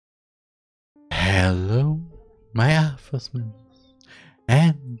Hello, my alphasmans,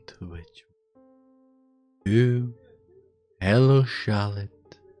 and Twitch. Hello,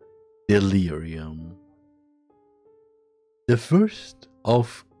 Charlotte. Delirium. The first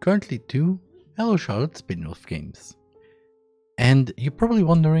of currently 2 Hello Charlotte spin-off games. And you're probably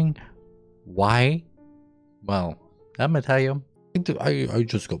wondering why? Well, let me tell you. I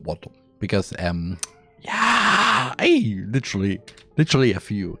just got one because yeah, I literally a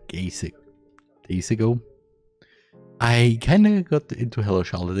few days ago, I kind of got into Hello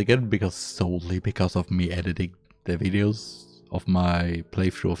Charlotte again solely because of me editing the videos of my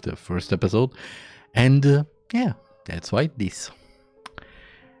playthrough of the first episode, and yeah, that's why this.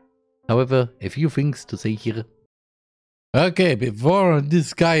 However, a few things to say here. Okay, before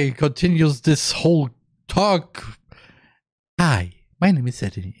this guy continues this whole talk, hi, my name is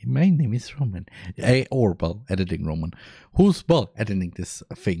TheRMan, editing Roman, who's editing this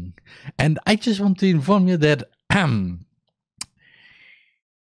thing, and I just want to inform you that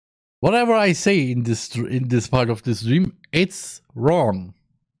whatever I say in this part of this stream, it's wrong,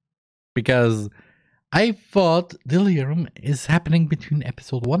 because I thought Delirium is happening between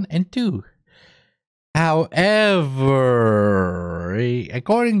episode 1 and 2. However,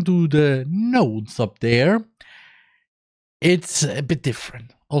 according to the notes up there, it's a bit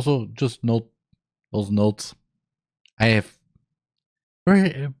different. Also, just note those notes. I have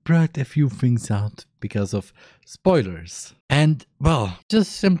brought a few things out because of spoilers. And, well,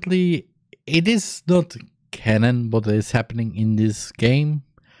 just simply, it is not canon what is happening in this game.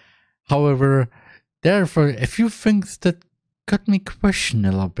 However, there are a few things that got me question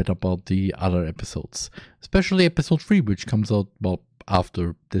a little bit about the other episodes. Especially episode 3, which comes out, well,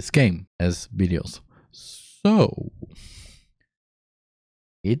 after this game as videos. So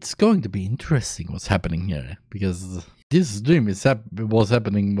it's going to be interesting what's happening here, because this stream was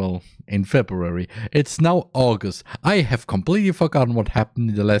happening, well, in February. It's now August. I have completely forgotten what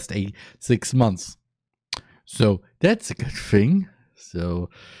happened in the last 6 months. So that's a good thing. So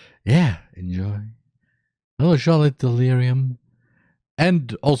yeah, enjoy. Hello Charlotte Delirium.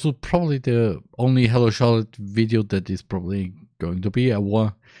 And also probably the only Hello Charlotte video that is probably going to be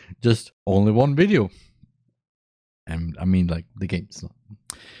just only one video. And I mean, like, the games.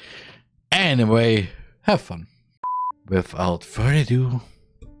 Anyway, have fun. Without further ado,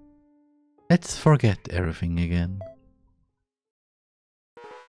 let's forget everything again.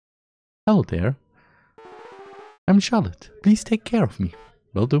 Hello there. I'm Charlotte. Please take care of me.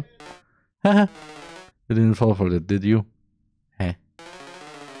 Will do. Haha. You didn't fall for that, did you? Heh.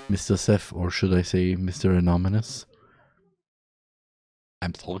 Mr. Seth, or should I say Mr. Anonymous?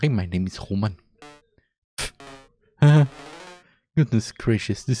 I'm sorry, my name is Roman. Haha. Goodness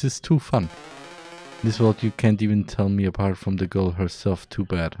gracious, this is too fun. This world you can't even tell me apart from the girl herself. Too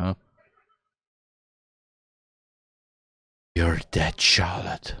bad, huh? You're dead,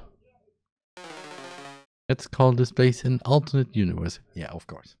 Charlotte. Let's call this place an alternate universe. Yeah, of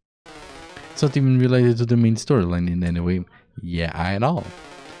course. It's not even related to the main storyline in any way. Yeah, I know.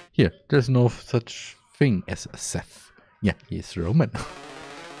 Here, there's no such thing as a Seth. Yeah, he's Roman.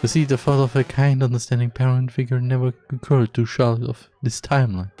 You see, the thought of a kind, understanding parent figure never occurred to Charlotte of this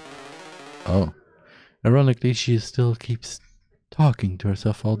timeline. Oh. Ironically, she still keeps talking to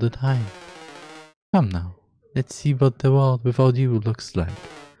herself all the time. Come now, let's see what the world without you looks like.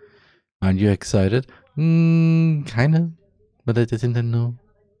 Aren't you excited? Kinda, but I didn't know.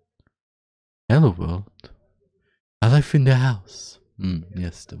 Hello world. I live in the house.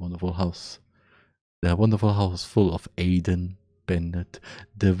 Yes, the wonderful house. The wonderful house full of Aiden, Bennett,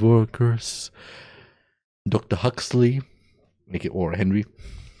 the workers, Dr. Huxley, or Henry,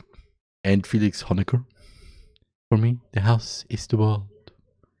 and Felix Honecker. For me, the house is the world.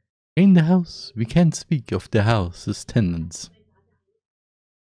 In the house, we can't speak of the house's tenants.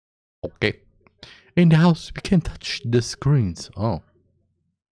 Okay. In the house, we can't touch the screens. Oh.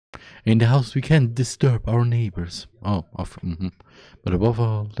 In the house, we can't disturb our neighbors. Oh, but above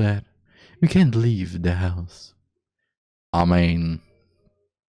all that, we can't leave the house. I mean,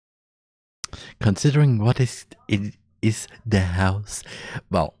 considering what is the house,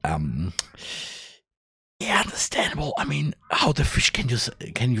 well, yeah, understandable. I mean, how the fish can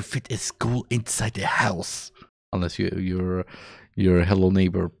you fit a school inside the house? Unless you're a hello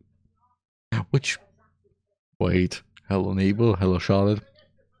neighbor. Which, wait, hello neighbor, hello Charlotte.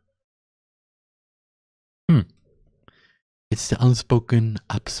 It's the unspoken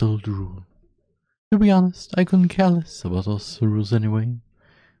absolute rule. To be honest, I couldn't care less about those rules anyway.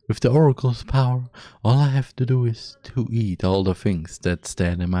 With the Oracle's power, all I have to do is to eat all the things that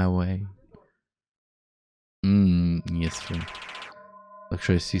stand in my way. Yes, friend.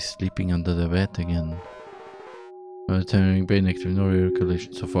 Actually, I see sleeping under the bed again. Turning brain active, no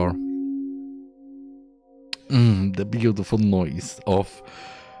recollection so far. The beautiful noise of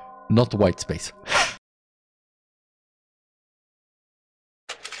not white space.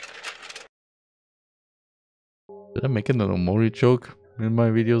 Did I make another Mori joke in my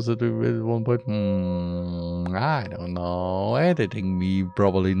videos at one point? I don't know. Editing me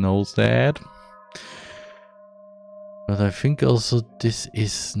probably knows that. But I think also this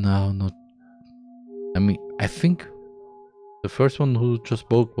is now not... I mean, I think the first one who just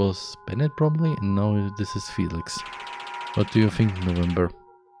spoke was Bennett probably, and now this is Felix. What do you think, November?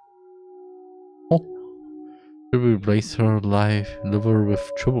 Oh, should we replace her liver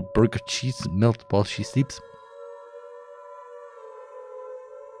with triple burger cheese and melt while she sleeps?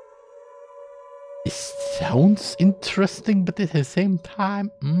 It sounds interesting, but at the same time,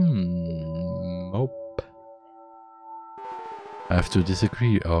 nope. I have to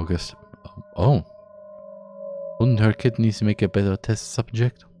disagree, August. Oh. Wouldn't her kidneys make a better test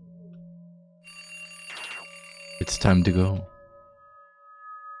subject? It's time to go.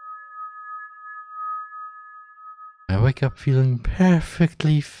 I wake up feeling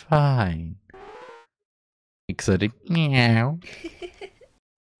perfectly fine. Exciting. Meow.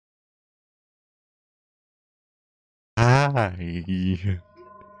 Hi.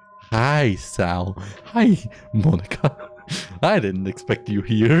 Hi, Sal. Hi, Monica. I didn't expect you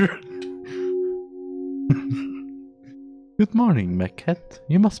here. Good morning, my cat.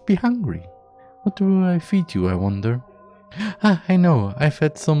 You must be hungry. What do I feed you, I wonder? Ah, I know. I've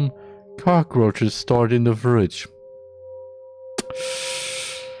had some cockroaches stored in the fridge.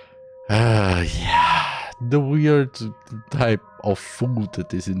 Yeah. The weird type of food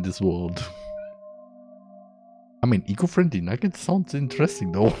that is in this world. I mean, eco-friendly nuggets sounds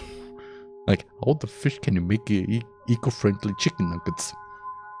interesting though. Like, how the fish can you make eco-friendly chicken nuggets?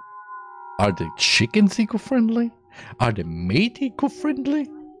 Are the chickens eco-friendly? Are they made eco-friendly?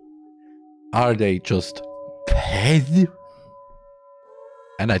 Are they just fed?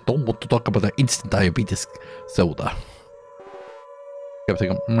 And I don't want to talk about the instant diabetes soda.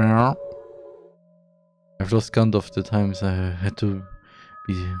 Meow. I've lost count of the times I had to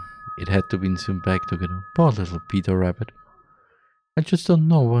be... It had to be soon back together. Poor little Peter Rabbit. I just don't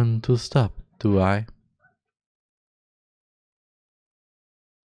know when to stop, do I?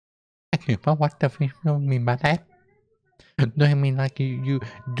 But what the fuck do you mean by that? Do I mean like do you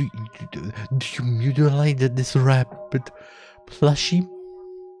mutilate this rabbit plushie?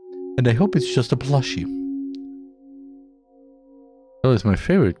 And I hope it's just a plushie. Oh, it's my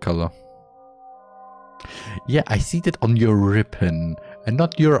favorite color. Yeah, I see that on your ribbon and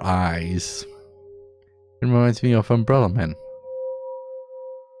not your eyes. It reminds me of Umbrella Man.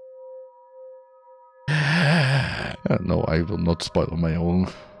 No, I will not spoil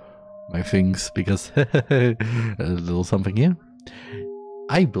my things because a little something here.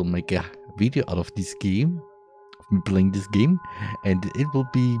 I will make a video out of this game, of me playing this game, and it will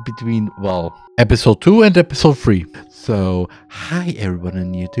be between, well, episode 2 and episode 3. So, hi everyone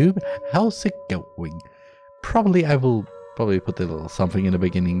on YouTube, how's it going? I will put a little something in the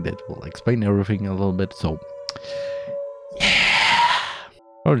beginning that will explain everything a little bit, so, yeah.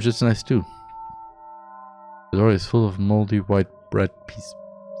 Oh, just nice too. The door is full of moldy white bread pieces.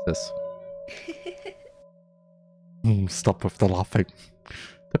 Stop with the laughing.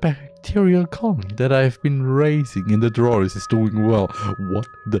 The bacterial colony that I've been raising in the drawers is doing well. What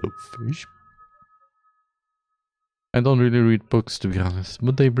the fish? I don't really read books, to be honest,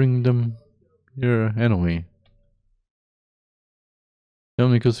 but they bring them here anyway. The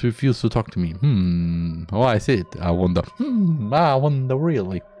only because refuse to talk to me. Oh, I see it. I wonder. I wonder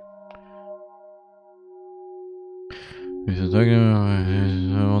really. I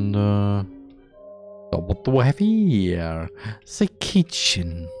wonder. So what do we have here? The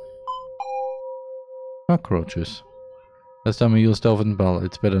kitchen. Cockroaches. Last time I used Elven Bell,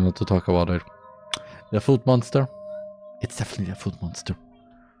 it's better not to talk about it. The food monster? It's definitely a food monster.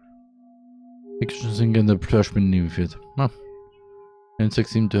 Kitchen sink and the trash beneath it. Huh.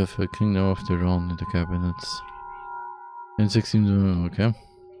 Insects seem to have a kingdom of their own in the cabinets. Insects seem to... okay.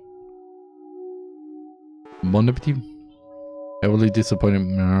 Bon appetit. Heavily disappointed.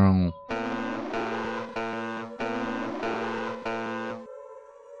 No.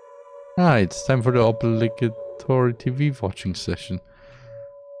 Ah, it's time for the obligatory TV watching session.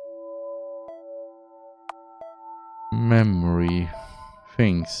 Memory.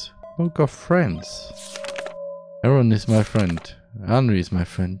 Things. Book of friends. Aaron is my friend. Henry is my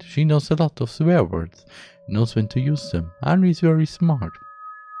friend. She knows a lot of swear words. Knows when to use them. Henry is very smart.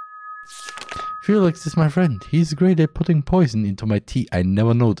 Felix is my friend. He's great at putting poison into my tea. I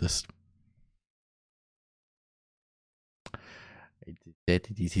never noticed.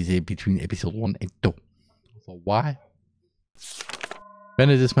 This is between episode 1 and 2. So why?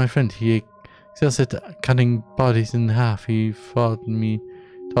 Bennett is my friend. He excels at cutting bodies in half. He taught me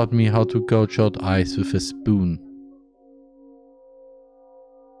how to gouge out eyes with a spoon.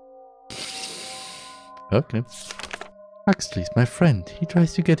 Okay. Huxley's my friend. He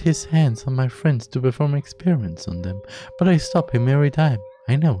tries to get his hands on my friends to perform experiments on them, but I stop him every time.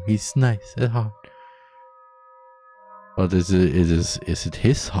 I know, he's nice at heart. But is it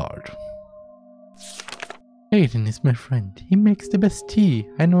his heart? Aiden is my friend. He makes the best tea.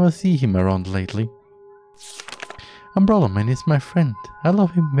 I never see him around lately. Umbrella Man is my friend. I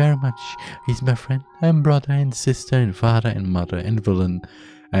love him very much. He's my friend. I'm brother and sister and father and mother and villain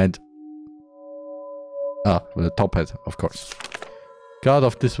and... the top hat, of course. God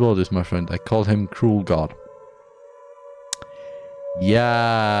of this world is my friend. I call him Cruel God.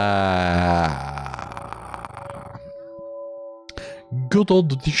 Yeah. Good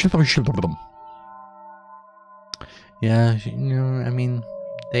old... Yeah, you know, I mean,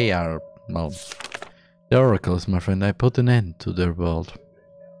 they are... well... The Oracle is my friend. I put an end to their world.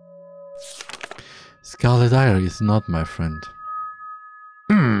 Scarlet Eye is not my friend.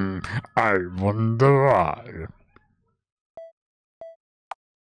 I wonder why.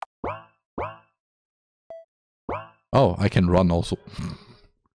 Oh, I can run also.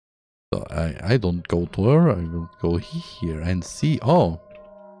 So I don't go to her. I will go here and see. Oh,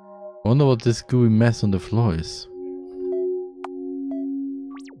 I wonder what this gooey mess on the floor is.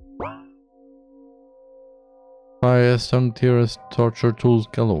 Fire, stung tears, torture tools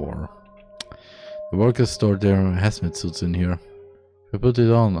galore. The workers store their hazmat suits in here. If I put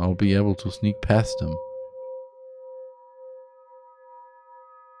it on, I'll be able to sneak past them.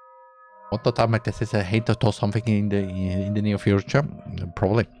 What the time this is a hint or something in the near future?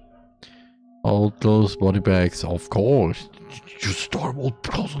 Probably. All those body bags, of course. You store old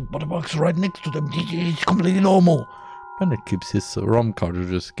body bags right next to them. It's completely normal. Bennett keeps his ROM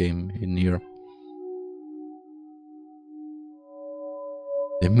cartridges game in here.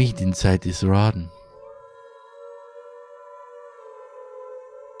 The meat inside is rotten.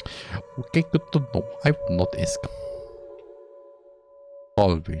 Okay, good to know. I will not ask.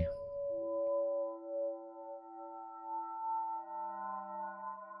 Always.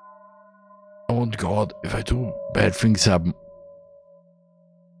 Oh God, if I do, bad things happen.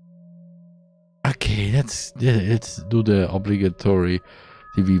 Okay, let's do the obligatory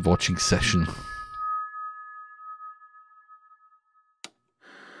TV watching session.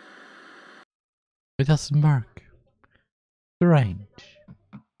 It doesn't work. Strange.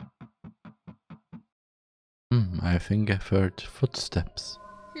 I think I've heard footsteps.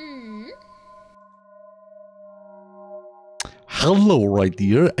 Hello, right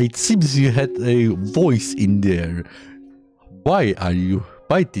here. It seems you had a voice in there. Why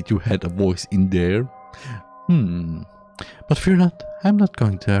did you have a voice in there? But fear not, I'm not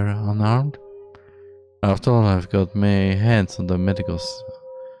going there unarmed. After all, I've got my hands on the medical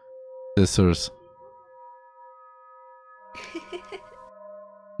scissors.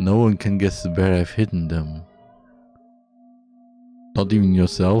 No one can guess where I've hidden them. Not even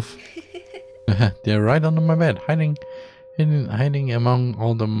yourself. They're right under my bed, hiding among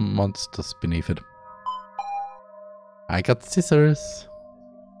all the monsters beneath it. I got scissors.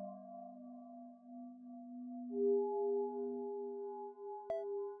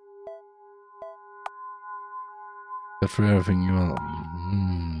 But for everything you will.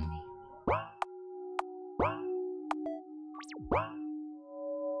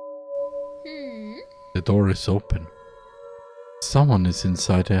 The door is open. Someone is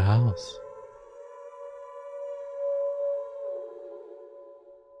inside their house.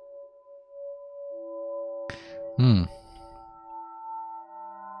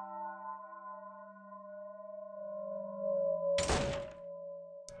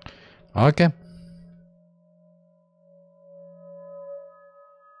 Okay.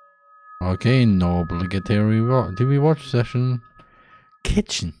 Okay, no obligatory TV watch session.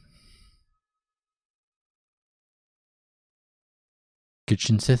 Kitchen.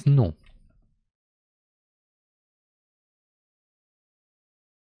 Kitchen says no.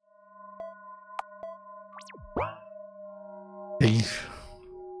 Safe.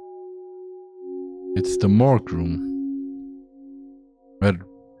 It's the morgue room. Red.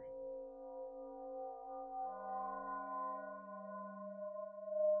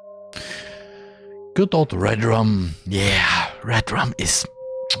 Good old red rum. Yeah, red rum is...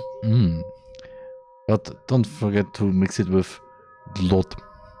 But don't forget to mix it with blood.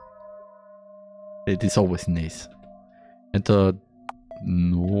 It is always nice. And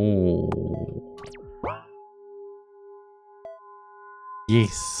no.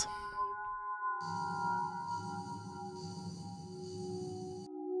 Yes.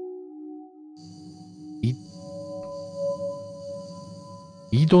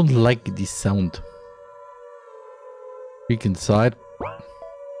 He don't like this sound. Peek inside.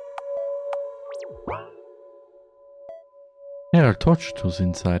 There are torch tools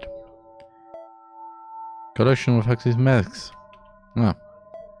inside. Collection of Huxley's masks. Ah.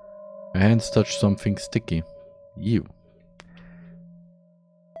 My hands touch something sticky. You.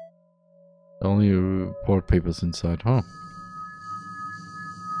 Only report papers inside, huh?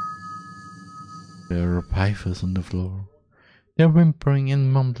 There are pythons on the floor. They're whimpering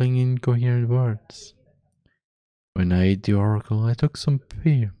and mumbling incoherent words. When I ate the oracle, I took some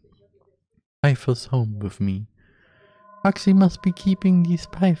pythons home with me. Huxley must be keeping these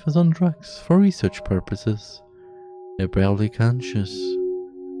pythons on drugs for research purposes. They're barely conscious.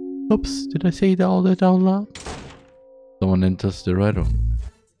 Oops, did I say all that out loud? Someone enters the red room.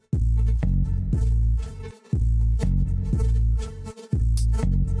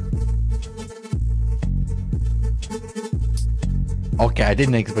 Okay, I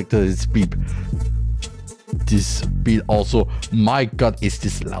didn't expect this beep. This beat also. My god, is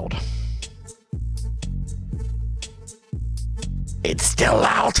this loud? It's still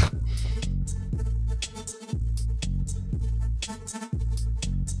loud.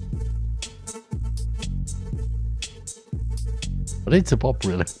 But it's a pop,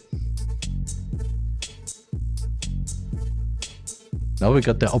 really. Now we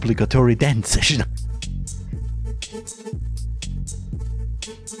got the obligatory dance session.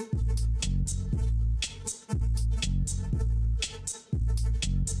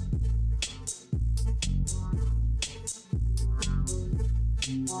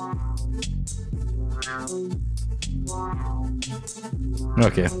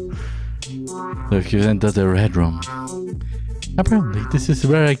 Okay. So if you enter the red room. Apparently, this is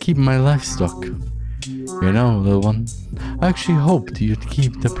where I keep my livestock. You know, little one, I actually hoped you'd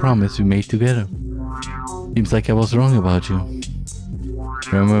keep the promise we made together. Seems like I was wrong about you.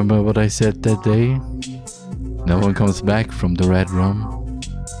 Remember what I said that day? No one comes back from the red room.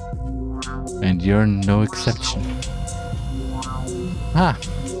 And you're no exception. Ah.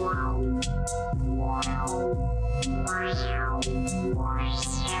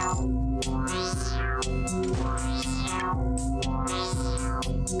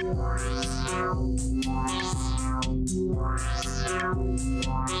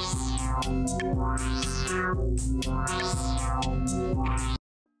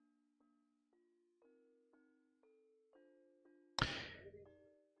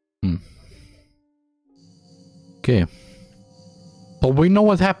 Okay. But we know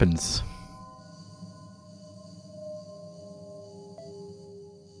what happens.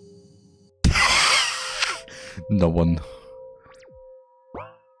 No one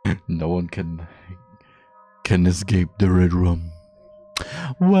can escape the red room.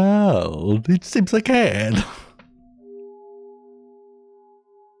 Well, it seems I can.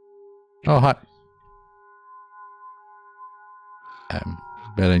 Oh, hi.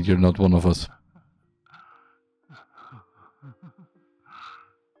 Ben, you're not one of us.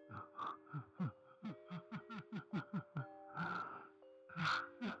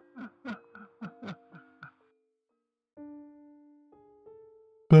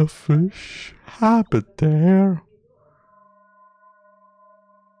 The fish habit there.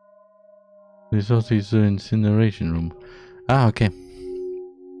 This also is the incineration room. Ah, okay.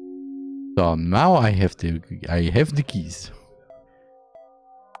 So now I have the keys.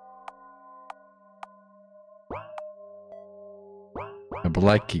 A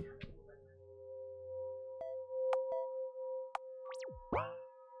black key.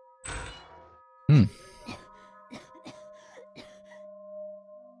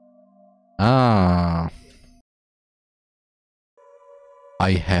 Ah.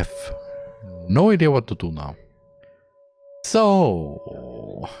 I have no idea what to do now.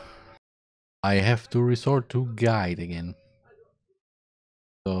 So I have to resort to guide again.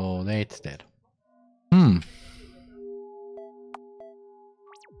 So that's that.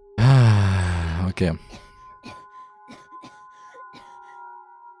 Okay.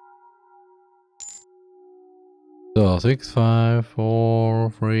 So 6, 5,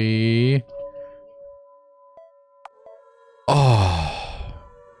 4, 3. Oh.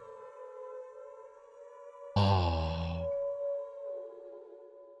 Oh.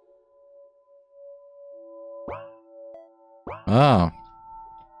 Ah.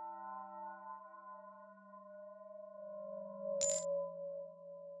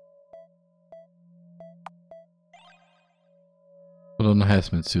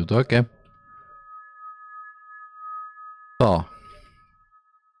 hazmat suit, okay. So.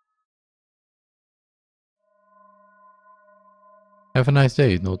 Have a nice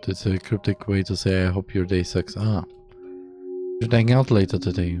day. Note it's a cryptic way to say I hope your day sucks. Ah. Should hang out later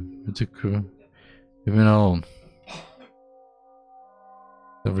today. It's a crew. Leave me alone.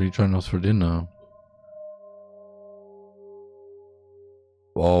 Never join us for dinner.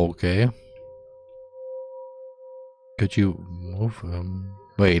 Okay. Could you move?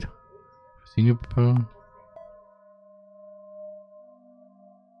 Wait. Seen you before?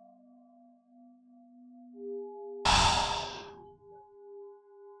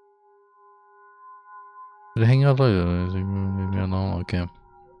 Should I hang out later? Leave me alone. Okay.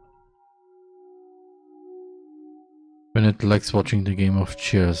 Bennett likes watching the game of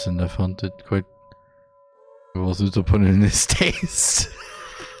chairs, and I found it quite. It was disappointed in his taste.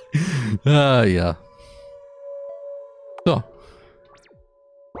 Yeah. So.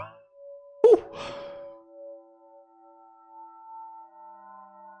 Ooh.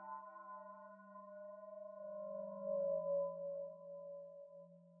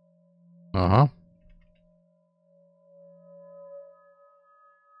 Uh-huh.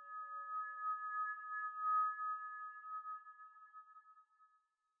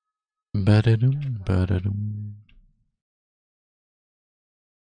 Ba-da-dum, ba-da-dum.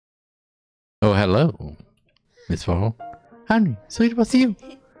 Oh, hello, Miss Farrell. Henry, so it was you.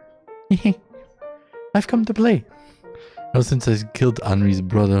 I've come to play. Ever since I killed Henry's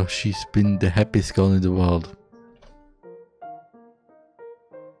brother, she's been the happiest girl in the world.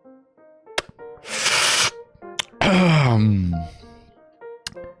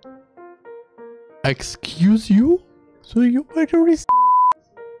 Excuse you? So you murdered?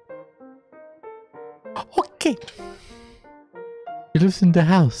 Okay. She lives in the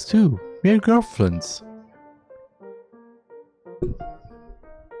house too. We're girlfriends.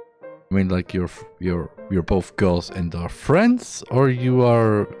 I mean, like you're both girls and are friends, or you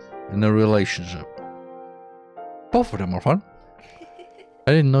are in a relationship? Both of them are fun.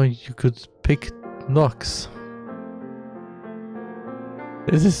 I didn't know you could pick locks.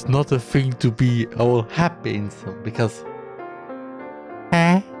 This is not a thing to be all happy in some because.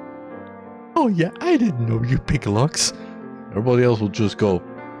 Huh? Oh yeah, I didn't know you pick locks. Everybody else will just go.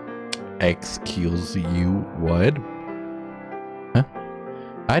 Excuse you, what? Huh?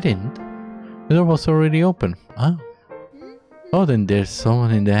 I didn't. The door was already open. Oh. Oh, then there's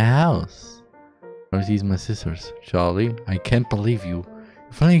someone in the house. Are these my sisters? Charlie, I can't believe you.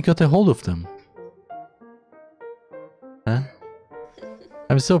 You finally got a hold of them. Huh?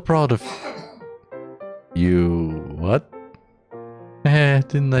 I'm so proud of you. What?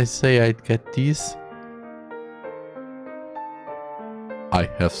 Didn't I say I'd get these? I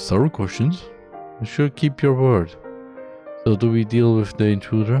have several questions. You should keep your word. So do we deal with the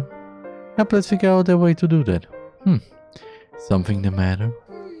intruder? Yep, let's figure out a way to do that. Something the matter?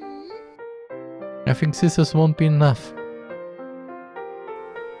 I think sisters won't be enough.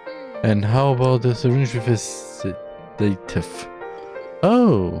 And how about the syringe with a sedative?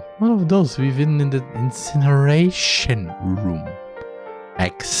 Oh, one of those we've been in the incineration room.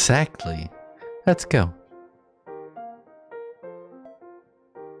 Exactly. Let's go.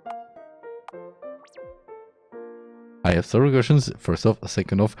 I have several questions. First off,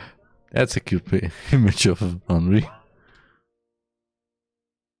 second off, that's a cute image of Henry.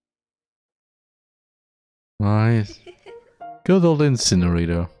 Nice. Good old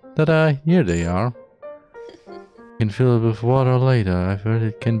incinerator. Ta-da, here they are. You can fill it with water later. I've heard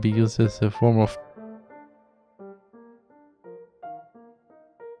it can be used as a form of...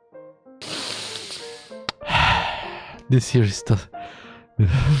 This series does...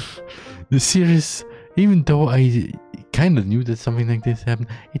 This series, even though I kind of knew that something like this happened,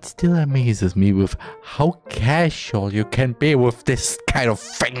 it still amazes me with how casual you can be with this kind of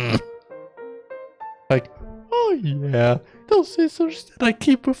thing. Like, oh yeah, those scissors that I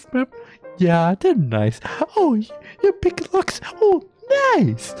keep with me, yeah, they're nice. Oh, you pick locks, oh,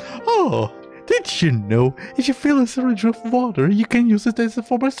 nice. Oh, did you know if you fill a syringe with water, you can use it as a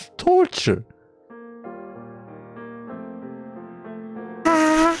form of torture?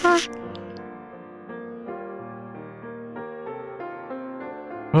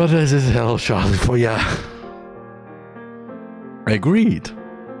 What is this hell, Charlie, for ya? Agreed.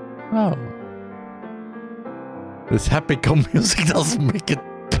 Oh. This happy go music doesn't make it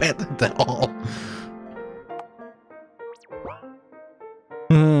better at all.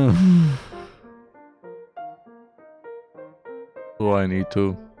 Do I need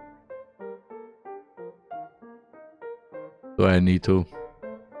to? Do I need to?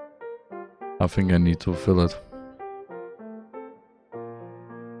 I think I need to fill it.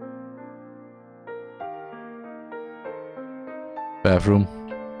 Bathroom.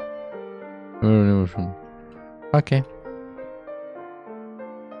 Okay.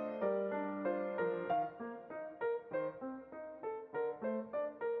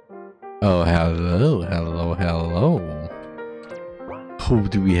 Oh, hello, hello, hello. Who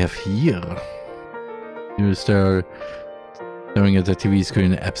do we have here? You stare staring at the TV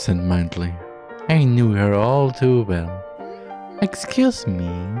screen absent-mindedly. I knew her all too well. Excuse me.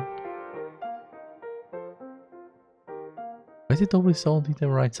 Why is it always all the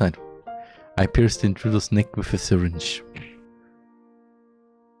right side? I pierced the intruder's neck with a syringe.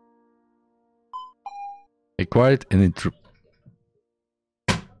 Acquired an intruder.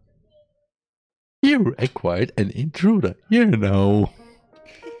 You acquired an intruder. You know.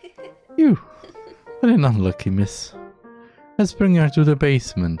 You. What an unlucky miss. Let's bring her to the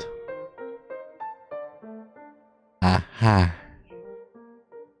basement. Aha.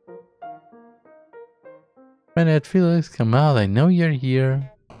 When that Felix come out, I know you're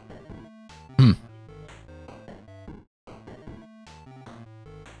here.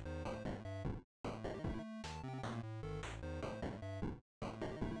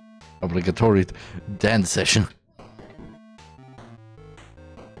 Obligatory dance session.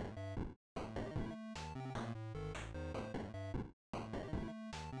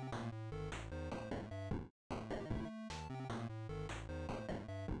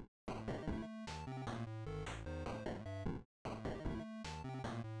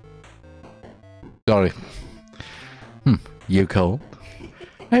 Sorry. You cold?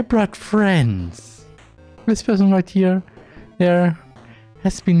 I brought friends. This person right here, there,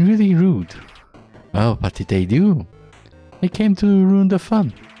 has been really rude. Oh, what did they do? They came to ruin the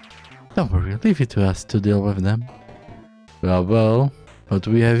fun. Don't worry, leave it to us to deal with them. Well, what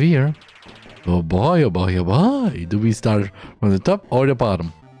do we have here? Oh boy, oh boy, oh boy. Do we start from the top or the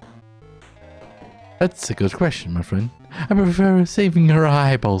bottom? That's a good question, my friend. I prefer saving her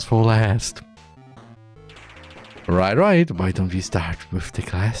eyeballs for last. Right. Why don't we start with the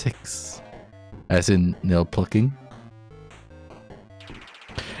classics? As in nail plucking.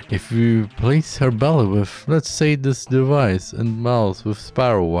 If you place her belly with, let's say, this device and mouth with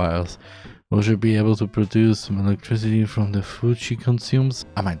spiral wires, will she be able to produce some electricity from the food she consumes?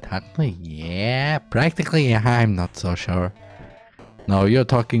 I mean, technically, yeah. Practically, I'm not so sure. Now you're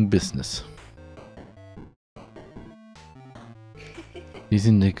talking business. He's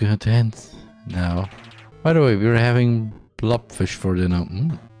in the good hands now. By the way, we're having blobfish for dinner.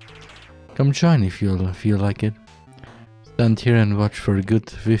 Come join if you feel like it. Stand here and watch for a good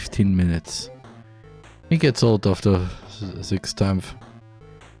 15 minutes. He gets old after 6th time.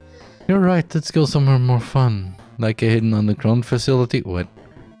 You're right, let's go somewhere more fun. Like a hidden underground facility? What?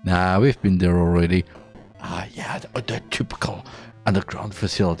 Nah, we've been there already. Ah, yeah, the typical underground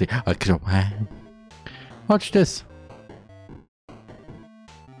facility. Watch this.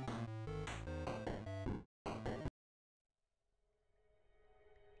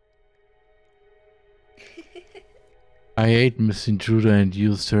 I ate Miss Intruder and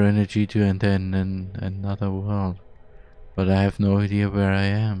used her energy to enter another world. But I have no idea where I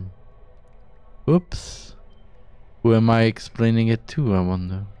am. Oops. Who am I explaining it to, I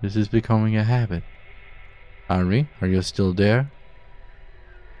wonder? This is becoming a habit. Henry, are you still there?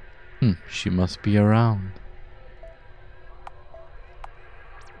 She must be around.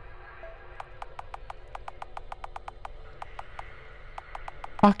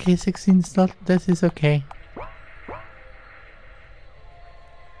 Okay, 16 slot, this is okay.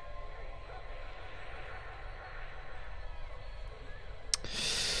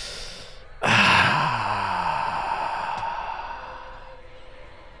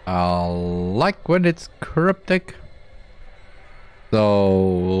 I like when it's cryptic. So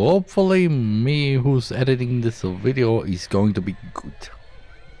hopefully me who's editing this video is going to be good.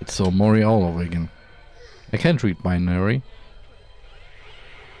 It's so Mori all over again. I can't read binary.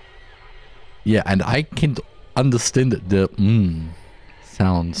 Yeah, and I can't understand the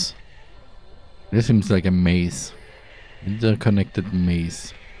sounds. This seems like a maze. Interconnected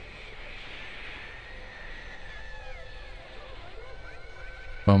maze.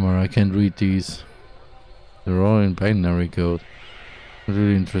 Bummer, I can't read these. They're all in binary code. Not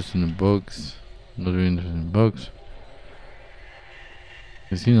really interested in books. Not really interested in books.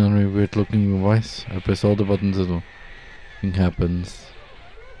 You see another weird looking device? I press all the buttons and nothing happens.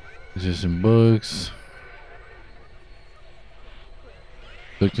 This is in books.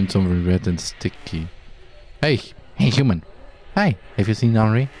 Looked in something red and sticky. Hey human. Hi, have you seen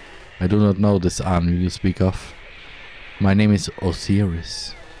Henry? I do not know this Henry you speak of. My name is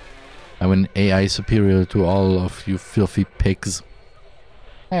Osiris. I'm an AI superior to all of you filthy pigs.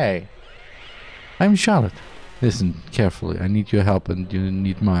 Hey, I'm Charlotte. Listen carefully. I need your help and you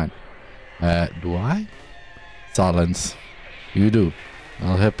need mine. Do I? Silence. You do.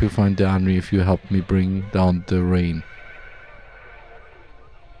 I'll help you find the army if you help me bring down the rain.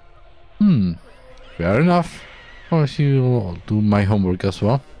 Fair enough. Of course you'll do my homework as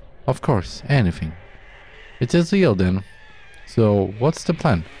well. Of course, anything. It's a deal then. So, what's the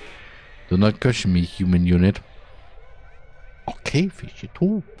plan? Do not question me, human unit. Okay, fishy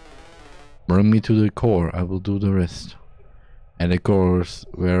too. Bring me to the core, I will do the rest. And the core's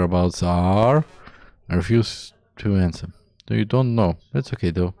whereabouts are... I refuse to answer. So you don't know. That's okay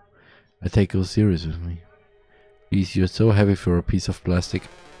though. I take you serious with me. Please, you're so heavy for a piece of plastic.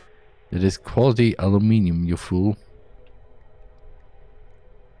 It is quality aluminium, you fool.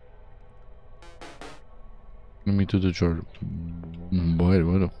 Let me do the charge.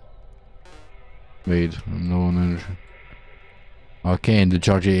 Wait, no energy. Okay, and the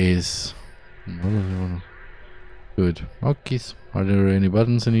charger is... Good. Okay, are there any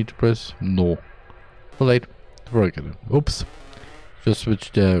buttons I need to press? No. Too late. Forget it. Oops. Just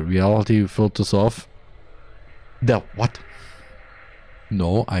switch the reality filters off. The what?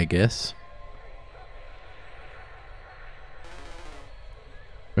 No, I guess.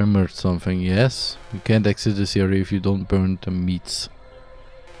 Remember something, yes. You can't exit this area if you don't burn the meats.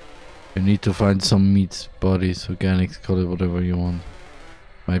 You need to find some meats, bodies, organics, call it whatever you want.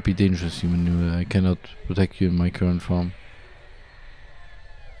 Might be dangerous, human. I cannot protect you in my current form.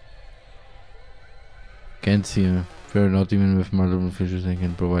 Can't see you. Fear not, even with my little fishes I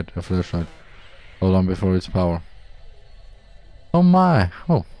can provide a flashlight. Hold on before its power. Oh my!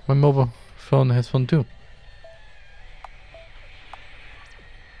 Oh, my mobile phone has one too.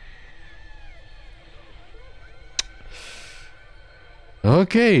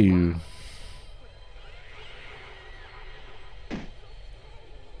 Okay.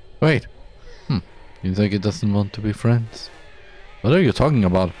 Wait. Seems like it doesn't want to be friends. What are you talking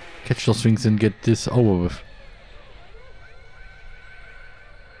about? Catch those things and get this over with.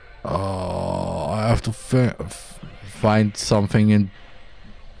 Oh, I have to find something and...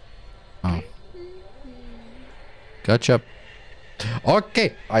 Oh. Gotcha.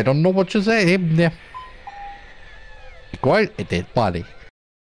 Okay, I don't know what you say. Quite a dead body.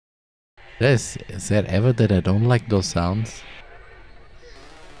 Is that ever that I don't like those sounds?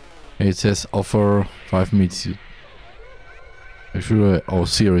 It says offer 5 meats. I should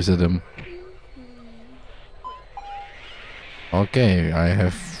serious at them. Okay, I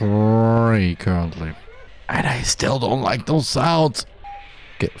have 3 currently. And I still don't like those sounds.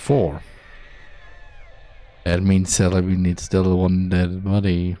 Get 4. That means that we need still 1 dead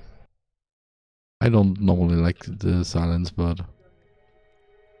body. I don't normally like the silence, but...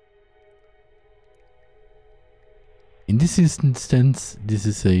 in this instance, this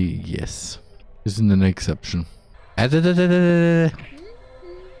is a yes. This isn't an exception.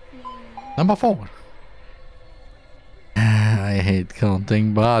 Number 4. I hate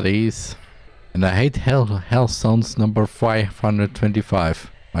counting bodies. And I hate hell sounds number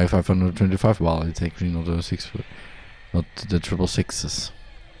 525. Why 525? Well, it's actually not the 6, not the 666s.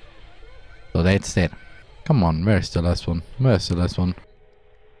 So that's that. Come on, where's the last one? Where's the last one?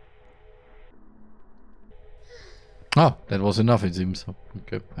 Oh, that was enough, it seems.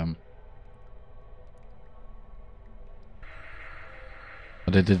 Okay.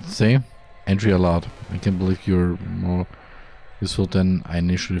 What did it say? Entry allowed. I can't believe you're more useful than I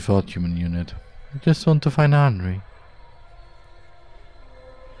initially thought, human unit. I just want to find Henry.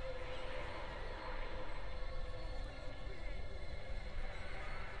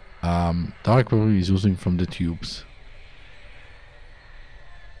 Dark Berry is using from the tubes.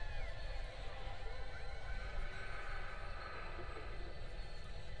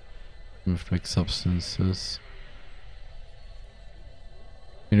 Reflect substances.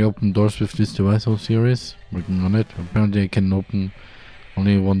 Can you open doors with this device? Oh, serious? Working on it. Apparently I can open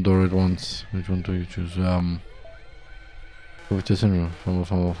only 1 door at once. Which one do you choose? Go with the center.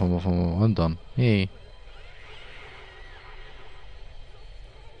 I'm done. Hey.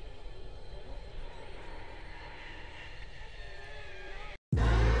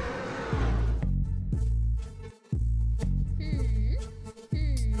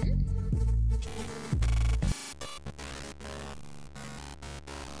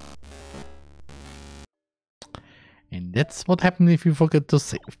 And that's what happens if you forget to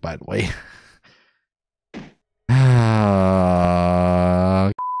save, by the way.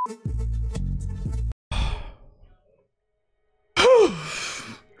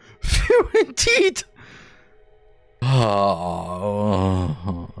 Indeed.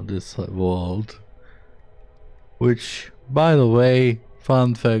 This world. Which, by the way,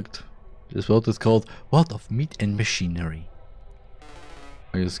 fun fact, This world is called World of Meat and Machinery.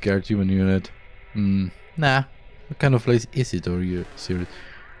 Are you scared, human unit? Nah. What kind of place is it? Or are you serious?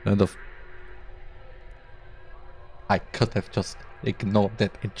 Land of... I could have just ignored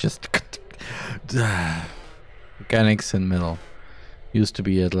that. It just... Mechanics and metal. Used to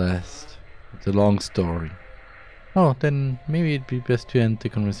be at last. It's a long story. Oh, then maybe it'd be best to end the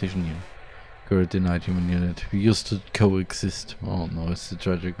conversation here. Good denied, human unit. We used to coexist. Oh no, it's the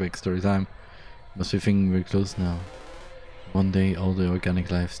tragic backstory time. Must be thinking we're close now. One day all the organic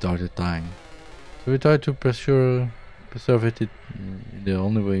life started dying. So we tried to preserve it in the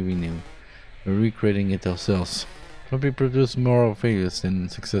only way we knew. We're recreating it ourselves. But we produce more failures than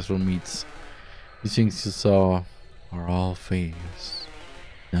successful meats. These things you saw are all failures.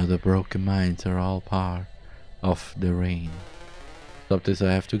 Now the broken minds are all part of the rain. Stop this,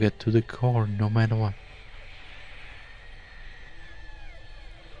 I have to get to the core no matter what.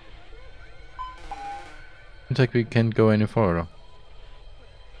 Looks like we can't go any further.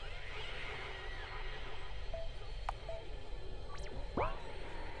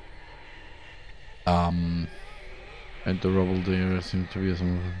 At the rubble there seems to be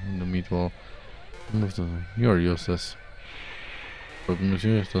some in the meat wall. You're useless. But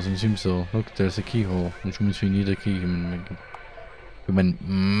monsieur, it doesn't seem so. Look, there's a keyhole, which means we need a key. Human,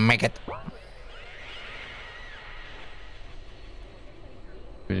 make it!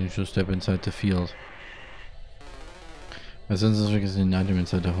 We should step inside the field. My senses recognize an item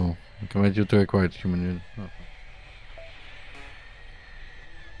inside the hole. I command you to acquire it, human. Oh.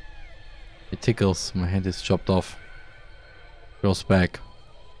 It tickles. My head is chopped off. Goes back.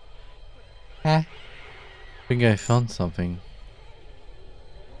 I think I found something.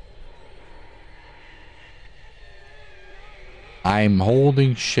 I'm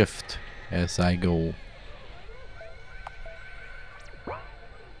holding shift as I go.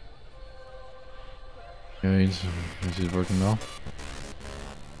 Is it working now?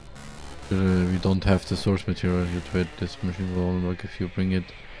 We don't have the source material here to it. This machine will only work if you bring it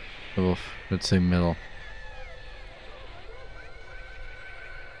above, let's say, metal.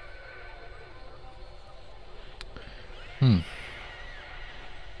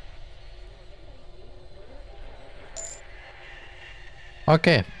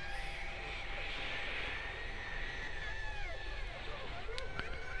 Okay.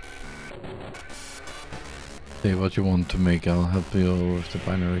 Say what you want to make, I'll help you with the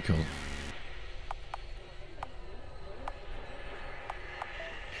binary code.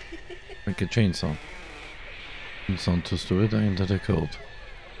 Make a chainsaw. It's not too stupid, I enter the code.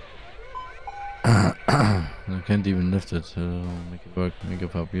 I can't even lift it, so make it work, make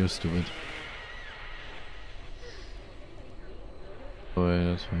it up, you're stupid. Boy,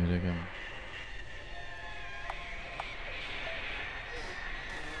 let's wait again.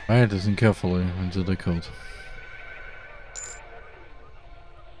 Alright, listen carefully into the code.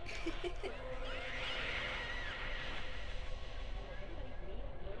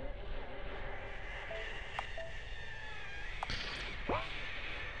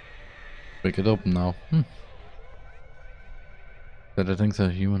 Break it open now. But I think they're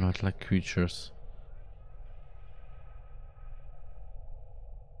humanoid-like creatures.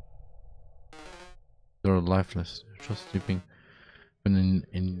 They're lifeless, they're just sleeping. An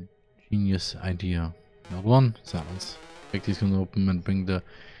ingenious idea. Not one, silence. Make these can open and bring the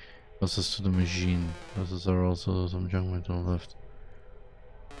buses to the machine. Buses are also some junk metal left.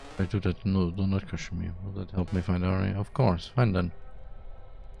 I do that, no, do not question me. Will that help me find our area? Of course, fine then.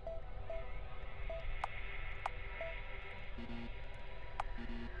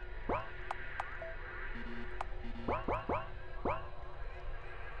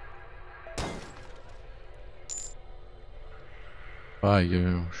 Ah,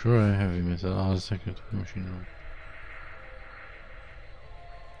 you sure I have you missed a second machine room.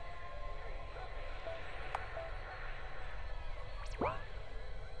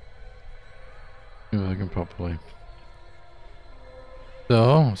 Looking properly.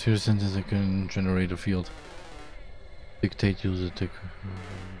 So, serious sentence I can generate a field. Dictate user tick.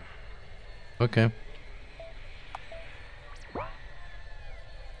 Okay.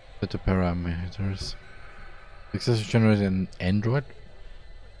 Set the parameters. Successfully generated an android?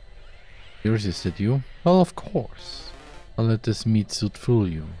 Seriously, is that you? Well, of course. I'll let this meat suit fool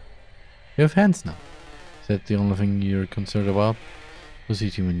you. You have hands now. Is that the only thing you're concerned about?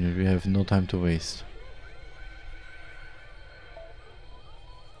 Proceed, human unit. We have no time to waste.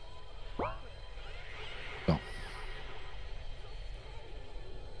 Go.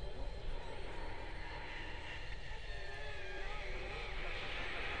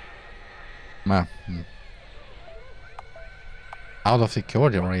 Out of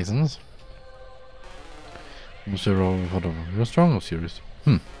security reasons, You're strong or serious?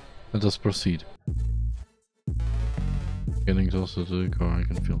 Let us proceed. Getting closer to the car, I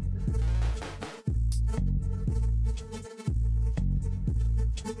can feel.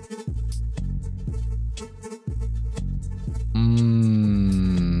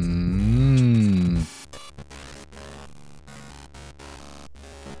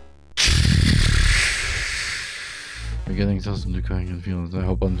 We're getting closer to the car, I can feel it. I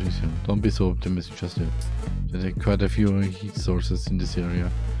hope I'm doing soon. Don't be so optimistic just yet. There are quite a few heat sources in this area.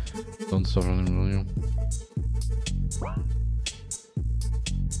 Don't stop running, will you?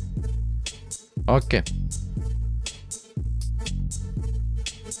 Okay.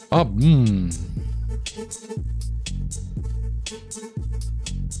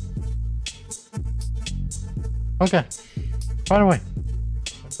 Okay. By the way,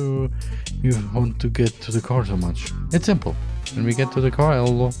 you want to get to the car so much? It's simple. When we get to the car, I'll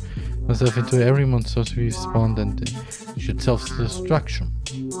load myself into every monster to be spawned and you should self-destruction.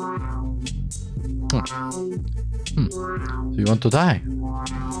 So you want to die?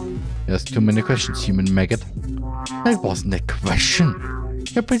 There's too many questions, human maggot. That wasn't a question.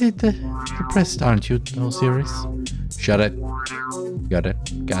 You're pretty depressed, aren't you? No, serious? Shut it. Got it.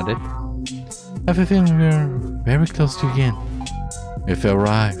 I have a feeling we're very close to the end. We've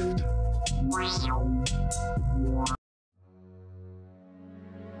arrived.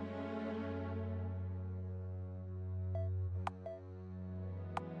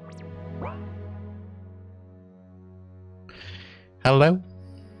 Hello?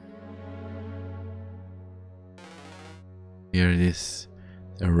 Here it is,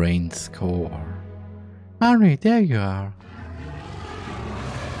 the rain score. Henry, there you are.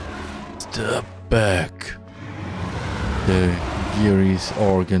 Step back. The Geary's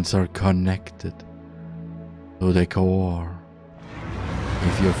organs are connected to the core.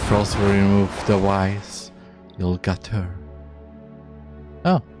 If you forcefully remove the wires, you'll get her.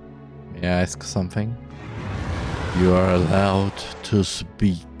 Oh, may I ask something? You are allowed to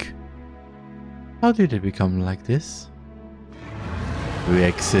speak. How did it become like this? We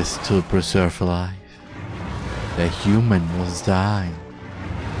exist to preserve life. The human was dying.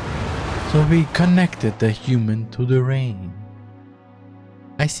 So we connected the human to the rain.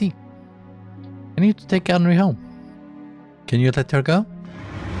 I see. I need to take Henry home. Can you let her go?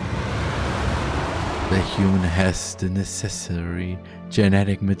 The human has the necessary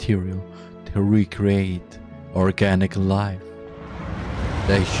genetic material to recreate organic life.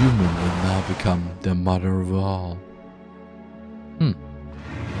 The human will now become the mother of all.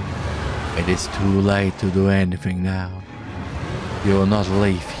 It is too late to do anything now. You will not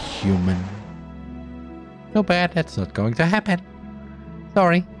leave, human. No bad, that's not going to happen.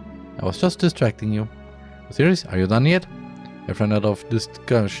 Sorry, I was just distracting you. Serious, are you done yet? I've run out of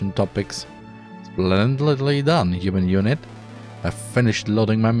discussion topics. Splendidly done, human unit. I've finished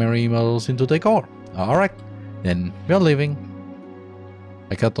loading my memory models into the core. Alright, then we're leaving.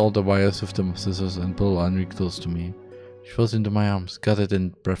 I cut all the wires with the scissors and pulled Henry close to me. She falls into my arms, gutted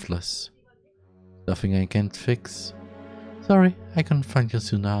and breathless. Nothing I can't fix. Sorry, I can't find you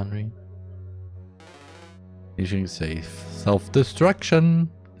soon, Henry. Mission safe. Self-destruction.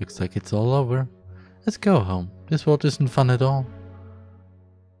 Looks like it's all over. Let's go home. This world isn't fun at all.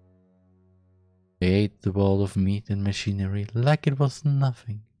 They ate the ball of meat and machinery like it was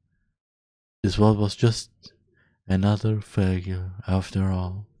nothing. This world was just another failure after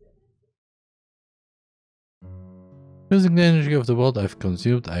all. Using the energy of the world I've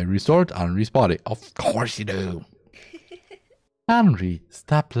consumed, I restored Henry's body. Of course you do. Henry,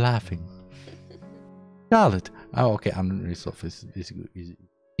 stop laughing. Charlotte. Oh, okay, Henry's stuff is good.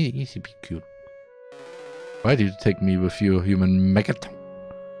 Easy, be cute. Why did you take me with you, human maggot?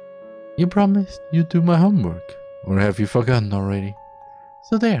 You promised you'd do my homework. Or have you forgotten already?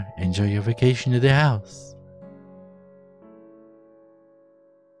 So there, enjoy your vacation at the house.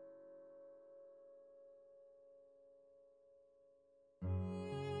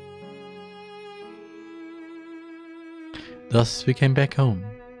 Thus we came back home.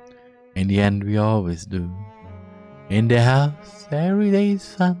 In the end we always do. In the house every day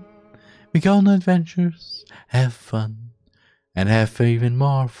is fun. We go on adventures, have fun, and have even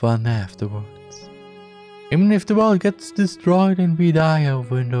more fun afterwards. Even if the world gets destroyed and we die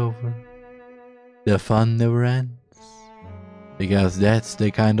over and over, the fun never ends. Because that's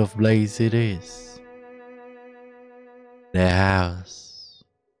the kind of place it is. The house.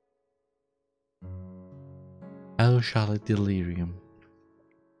 Hello, Charlotte Delirium.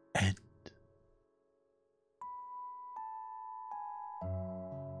 End.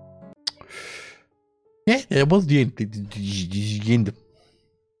 Yeah, that was the end.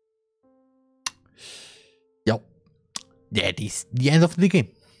 Ja. that is the end of the game.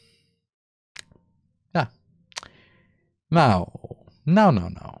 Now.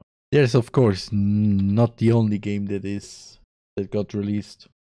 There's of course not the only game that got released.